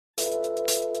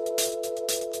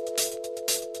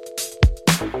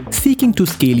Seeking to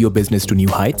scale your business to new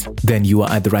heights? Then you are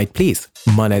at the right place.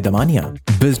 Malay Damania,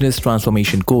 business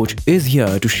transformation coach, is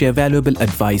here to share valuable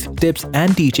advice, tips,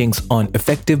 and teachings on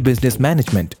effective business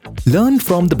management. Learn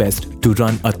from the best to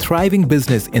run a thriving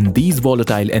business in these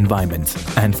volatile environments.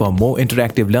 And for more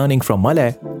interactive learning from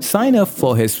Malay, sign up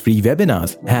for his free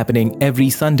webinars happening every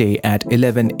Sunday at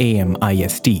 11 a.m.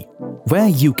 IST, where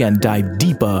you can dive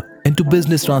deeper into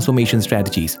business transformation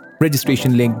strategies.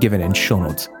 Registration link given in show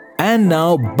notes. And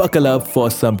now buckle up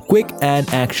for some quick and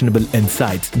actionable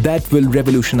insights that will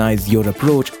revolutionize your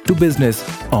approach to business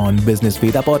on Business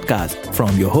Veda podcast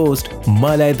from your host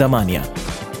Malay Damania.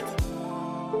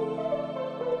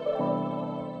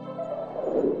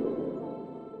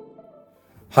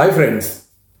 Hi friends,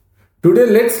 today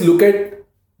let's look at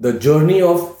the journey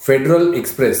of Federal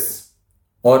Express,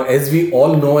 or as we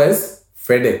all know as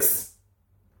FedEx.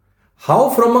 How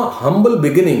from a humble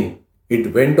beginning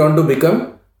it went on to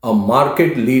become a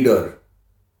market leader.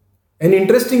 An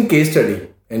interesting case study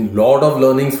and lot of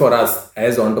learnings for us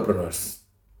as entrepreneurs.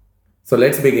 So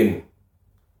let's begin.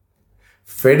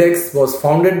 FedEx was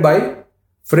founded by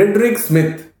Frederick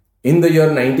Smith in the year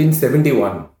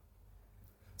 1971.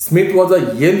 Smith was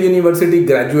a Yale University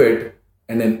graduate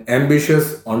and an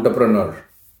ambitious entrepreneur.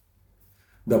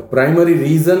 The primary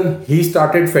reason he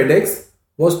started FedEx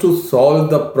was to solve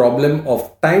the problem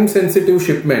of time-sensitive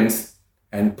shipments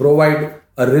and provide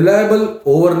a reliable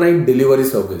overnight delivery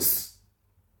service.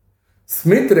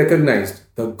 Smith recognized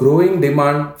the growing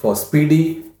demand for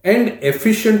speedy and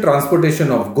efficient transportation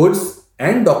of goods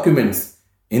and documents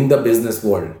in the business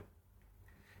world.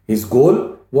 His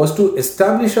goal was to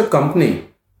establish a company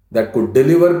that could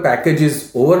deliver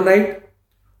packages overnight,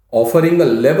 offering a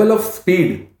level of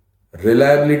speed,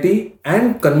 reliability,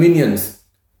 and convenience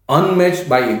unmatched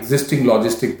by existing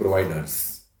logistic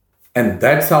providers. And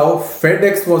that's how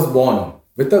FedEx was born,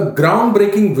 with a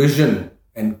groundbreaking vision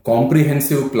and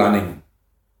comprehensive planning.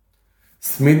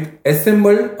 Smith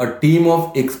assembled a team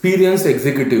of experienced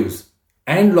executives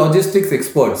and logistics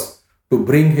experts to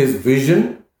bring his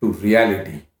vision to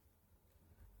reality.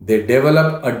 They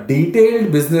developed a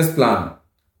detailed business plan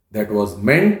that was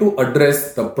meant to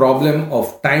address the problem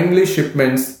of timely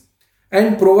shipments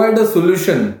and provide a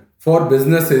solution for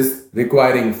businesses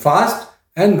requiring fast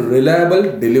and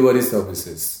reliable delivery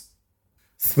services.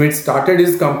 Smith started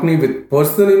his company with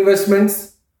personal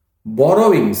investments,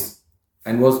 borrowings,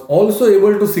 and was also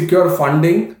able to secure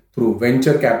funding through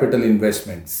venture capital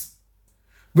investments.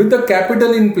 With the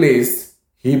capital in place,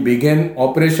 he began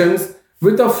operations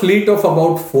with a fleet of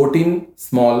about 14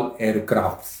 small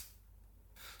aircrafts.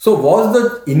 So was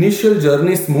the initial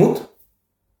journey smooth?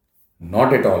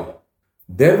 Not at all.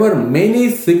 There were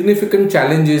many significant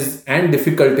challenges and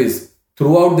difficulties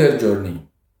throughout their journey.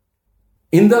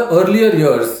 In the earlier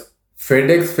years,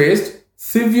 FedEx faced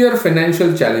severe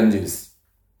financial challenges.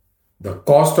 The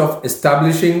cost of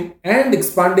establishing and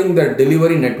expanding their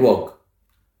delivery network,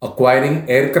 acquiring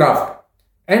aircraft,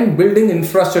 and building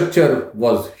infrastructure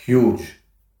was huge.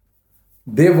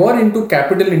 They were into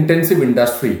capital-intensive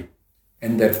industry,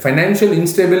 and their financial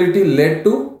instability led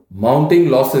to mounting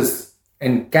losses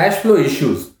and cash flow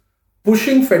issues,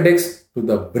 pushing FedEx to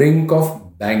the brink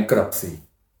of bankruptcy.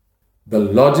 The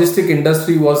logistic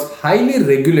industry was highly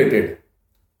regulated,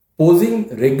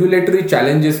 posing regulatory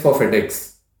challenges for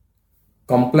FedEx.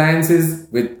 Compliances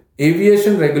with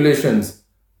aviation regulations,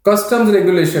 customs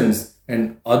regulations,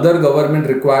 and other government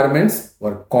requirements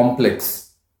were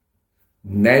complex.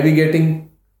 Navigating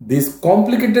these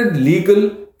complicated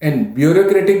legal and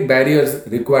bureaucratic barriers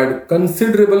required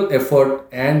considerable effort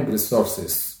and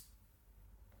resources.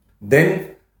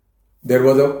 Then there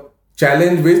was a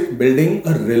challenge with building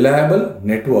a reliable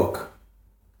network.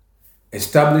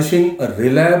 Establishing a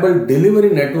reliable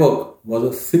delivery network was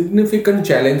a significant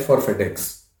challenge for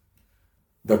FedEx.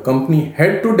 The company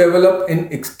had to develop an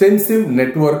extensive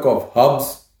network of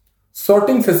hubs,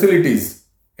 sorting facilities,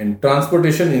 and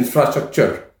transportation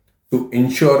infrastructure to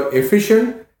ensure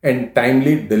efficient and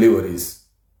timely deliveries.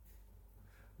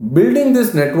 Building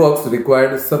these networks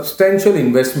required substantial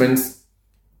investments,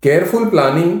 careful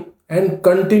planning, and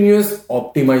continuous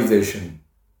optimization.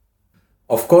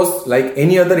 Of course, like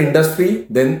any other industry,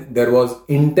 then there was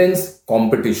intense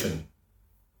competition.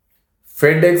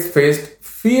 FedEx faced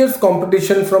fierce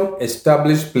competition from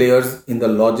established players in the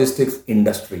logistics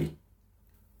industry.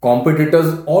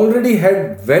 Competitors already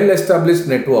had well-established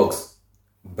networks,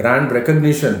 brand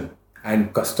recognition,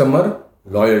 and customer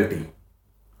loyalty.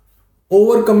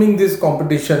 Overcoming this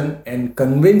competition and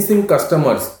convincing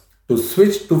customers to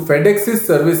switch to FedEx's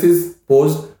services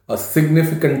posed a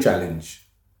significant challenge.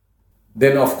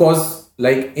 Then, of course,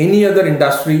 like any other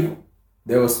industry,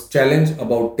 there was challenge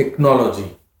about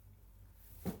technology.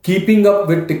 Keeping up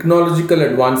with technological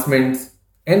advancements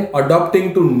and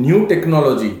adapting to new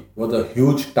technology was a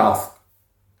huge task.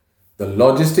 The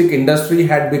logistic industry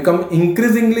had become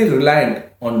increasingly reliant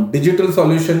on digital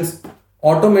solutions,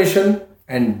 automation,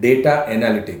 and data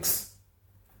analytics.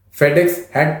 FedEx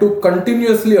had to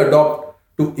continuously adapt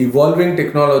to evolving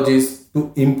technologies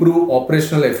to improve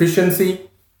operational efficiency,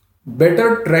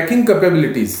 better tracking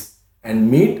capabilities,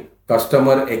 and meet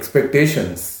customer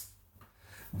expectations.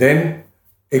 Then,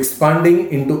 expanding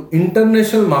into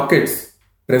international markets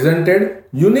presented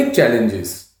unique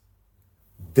challenges.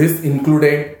 This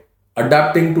included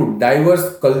adapting to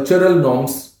diverse cultural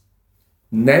norms,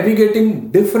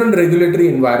 navigating different regulatory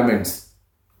environments,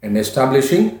 and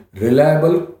establishing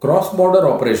reliable cross-border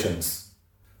operations.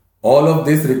 All of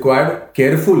this required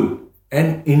careful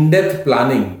and in-depth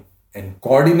planning and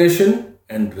coordination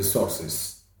and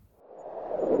resources.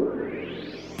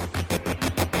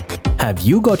 Have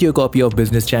you got your copy of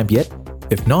Business Champ yet?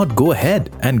 If not, go ahead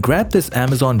and grab this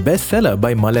Amazon bestseller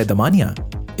by Malay Damania.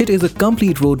 It is a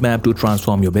complete roadmap to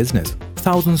transform your business.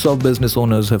 Thousands of business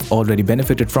owners have already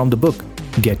benefited from the book.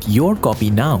 Get your copy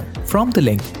now from the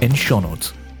link in show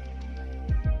notes.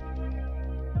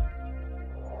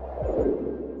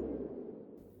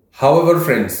 However,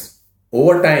 friends,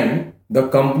 over time, the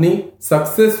company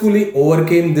successfully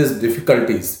overcame these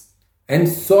difficulties and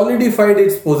solidified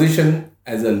its position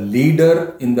as a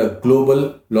leader in the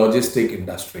global logistic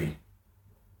industry.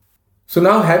 So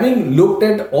now, having looked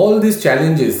at all these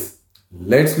challenges,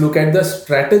 let's look at the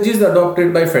strategies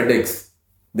adopted by FedEx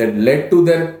that led to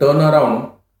their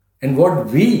turnaround and what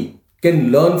we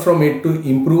can learn from it to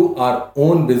improve our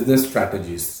own business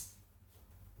strategies.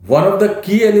 One of the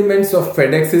key elements of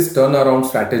FedEx's turnaround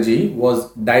strategy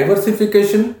was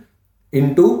diversification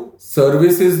into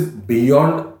services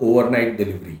beyond overnight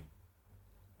delivery.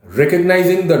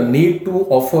 Recognizing the need to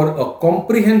offer a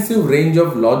comprehensive range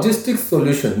of logistics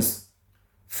solutions,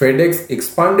 FedEx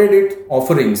expanded its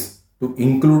offerings to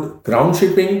include ground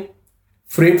shipping,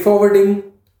 freight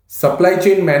forwarding, supply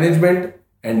chain management,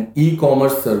 and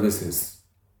e-commerce services.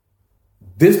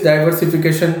 This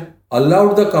diversification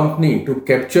allowed the company to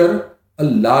capture a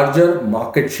larger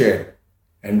market share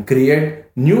and create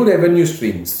new revenue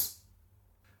streams.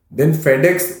 Then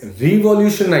FedEx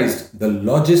revolutionized the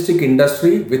logistic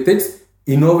industry with its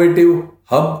innovative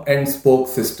hub and spoke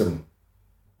system.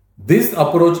 This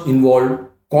approach involved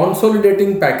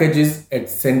consolidating packages at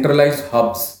centralized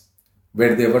hubs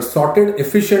where they were sorted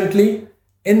efficiently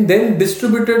and then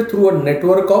distributed through a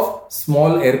network of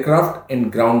small aircraft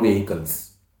and ground vehicles.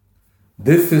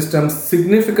 This system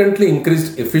significantly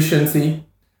increased efficiency,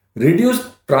 reduced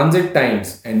transit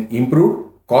times, and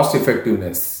improved cost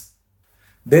effectiveness.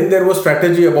 Then there was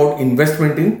strategy about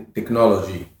investment in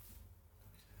technology.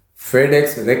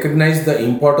 FedEx recognized the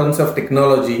importance of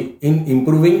technology in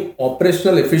improving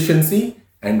operational efficiency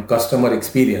and customer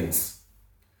experience.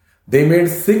 They made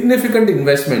significant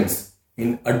investments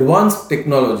in advanced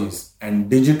technologies and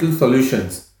digital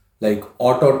solutions like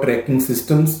auto tracking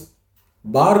systems,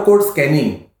 barcode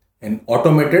scanning, and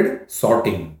automated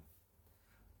sorting.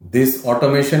 This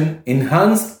automation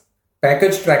enhanced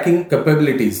package tracking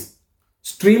capabilities,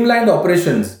 streamlined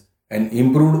operations, and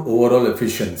improved overall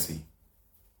efficiency.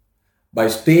 By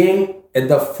staying at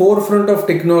the forefront of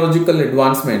technological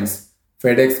advancements,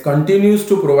 FedEx continues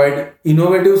to provide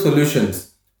innovative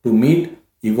solutions to meet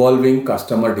evolving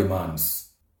customer demands.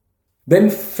 Then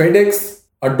FedEx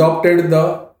adopted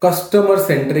the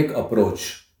customer-centric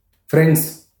approach.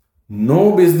 Friends,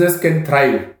 no business can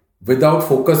thrive without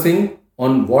focusing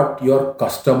on what your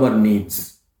customer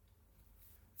needs.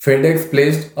 FedEx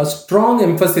placed a strong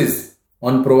emphasis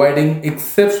on providing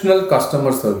exceptional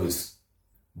customer service.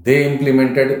 They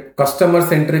implemented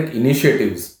customer-centric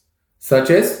initiatives such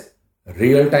as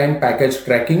real-time package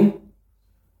tracking,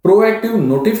 proactive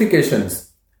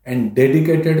notifications, and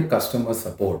dedicated customer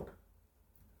support.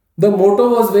 The motto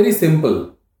was very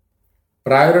simple: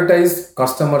 prioritize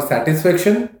customer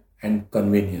satisfaction and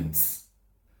convenience.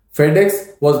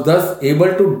 FedEx was thus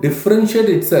able to differentiate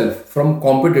itself from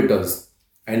competitors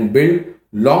and build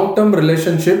long-term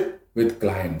relationship with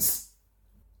clients.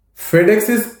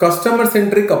 FedEx's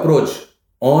customer-centric approach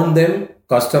earned them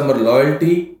customer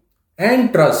loyalty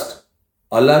and trust,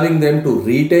 allowing them to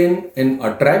retain and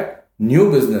attract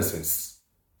new businesses.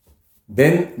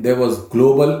 Then there was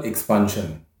global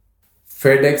expansion.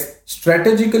 FedEx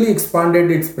strategically expanded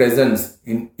its presence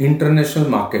in international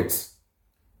markets,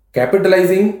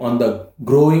 capitalizing on the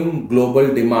growing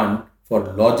global demand for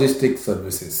logistics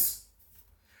services.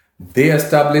 They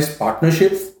established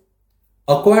partnerships,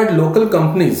 acquired local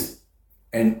companies,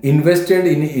 and invested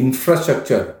in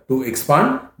infrastructure to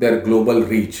expand their global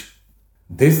reach.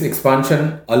 This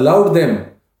expansion allowed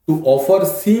them to offer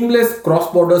seamless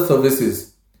cross-border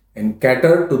services and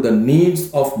cater to the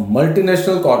needs of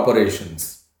multinational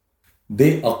corporations.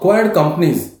 They acquired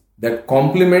companies that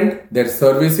complement their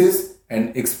services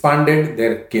and expanded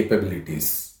their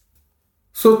capabilities.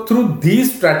 So through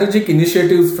these strategic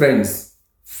initiatives, friends,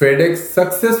 FedEx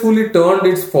successfully turned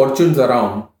its fortunes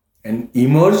around and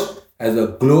emerged as a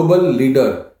global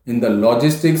leader in the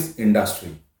logistics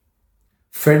industry.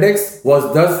 FedEx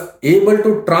was thus able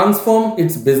to transform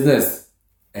its business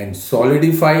and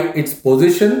solidify its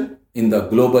position in the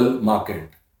global market.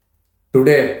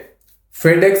 Today,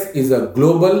 FedEx is a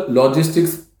global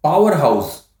logistics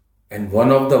powerhouse and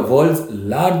one of the world's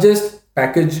largest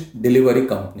package delivery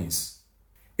companies.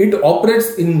 It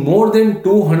operates in more than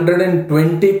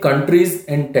 220 countries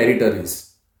and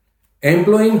territories,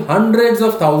 employing hundreds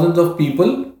of thousands of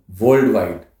people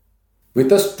worldwide.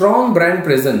 With a strong brand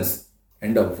presence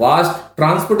and a vast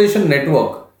transportation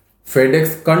network,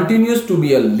 FedEx continues to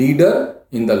be a leader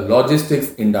in the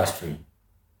logistics industry.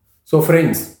 So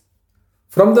friends,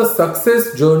 from the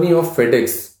success journey of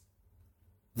FedEx,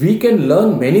 we can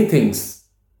learn many things,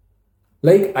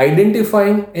 like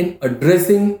identifying and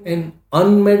addressing an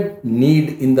unmet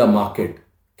need in the market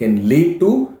can lead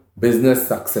to business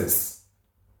success.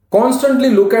 Constantly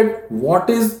look at what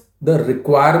is the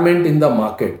requirement in the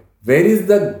market, where is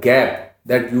the gap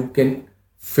that you can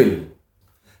fill.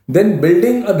 Then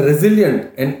building a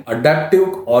resilient and adaptive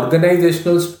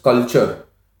organizational culture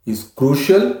is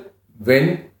crucial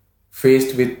when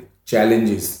faced with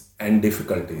challenges and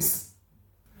difficulties.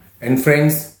 And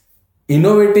friends,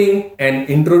 innovating and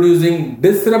introducing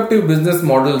disruptive business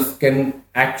models can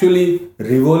actually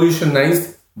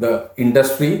revolutionize the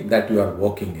industry that you are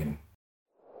working in.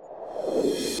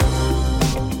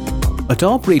 A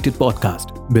top-rated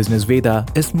podcast, Business Veda,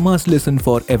 is must listen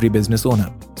for every business owner.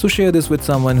 So share this with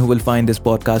someone who will find this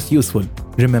podcast useful.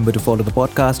 Remember to follow the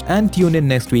podcast and tune in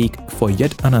next week for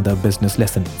yet another business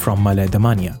lesson from Malay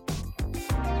Damania.